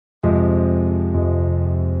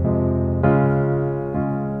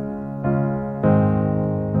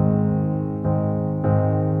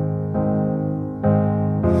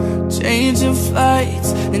changing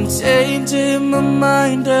flights and changing my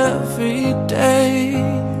mind every day.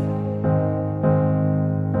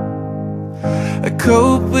 I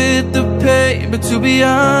cope with the pain, but to be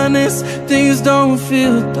honest, things don't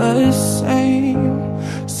feel the same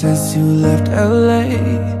since you left LA.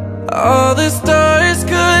 All the stars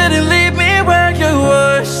couldn't leave me where you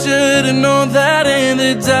were. Should've known that in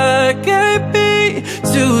the dark I'd be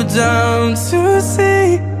too dumb to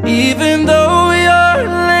see. Even though you're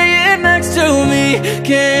laying next to me,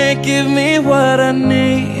 can't give me what I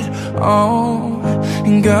need. Oh,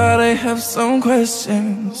 and God, I have some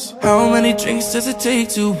questions. How many drinks does it take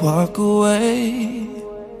to walk away?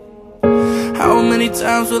 How many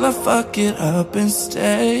times will I fuck it up and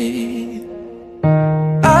stay?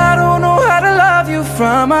 I don't know how to love you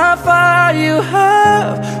from afar. You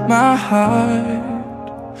have my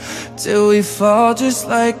heart till we fall just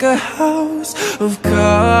like a house of cards,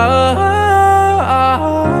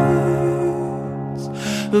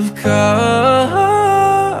 of cards.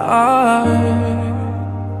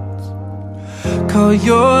 Call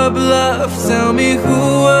your bluff, tell me who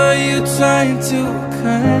are you trying to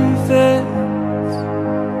convince?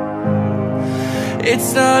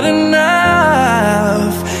 It's not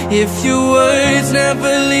enough if your words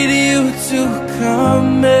never lead you to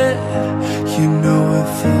commit. You know it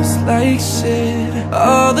feels like shit.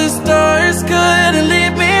 All the stars couldn't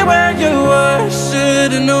leave me where you were.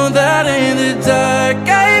 Should've known that in the dark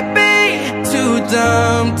I'd be too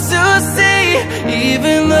dumb to see.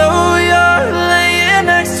 Even though you're laying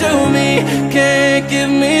next to me, can't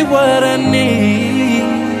give me what I need.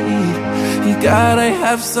 God, I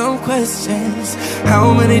have some questions.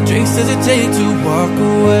 How many drinks does it take to walk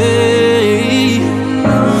away?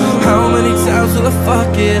 How many times will I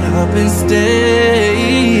fuck it up and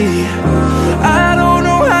stay? I don't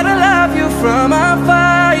know how to love you from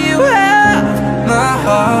afar. You have my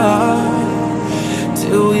heart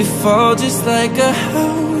till we fall just like a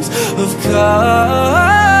house of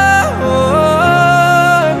cards,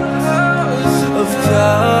 of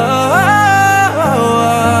cards.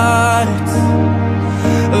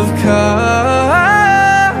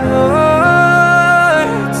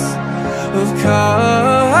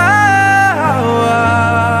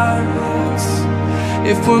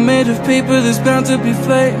 If we're made of paper, there's bound to be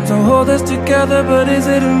flames. I'll hold us together, but is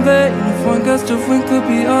it in vain? If one gust of wind could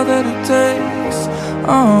be all that it takes.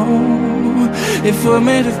 Oh, if we're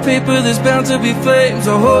made of paper, there's bound to be flames.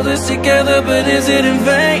 I'll hold us together, but is it in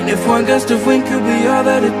vain? If one gust of wind could be all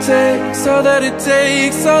that it takes, all that it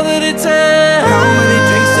takes, all that it takes. How many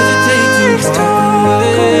drinks does it take to walk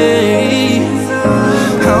away?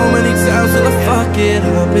 How many times will I fuck it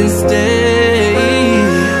up and stay?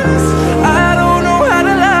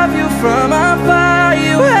 From afar,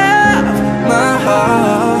 you have my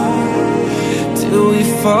heart till we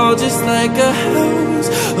fall just like a house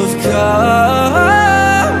of cards.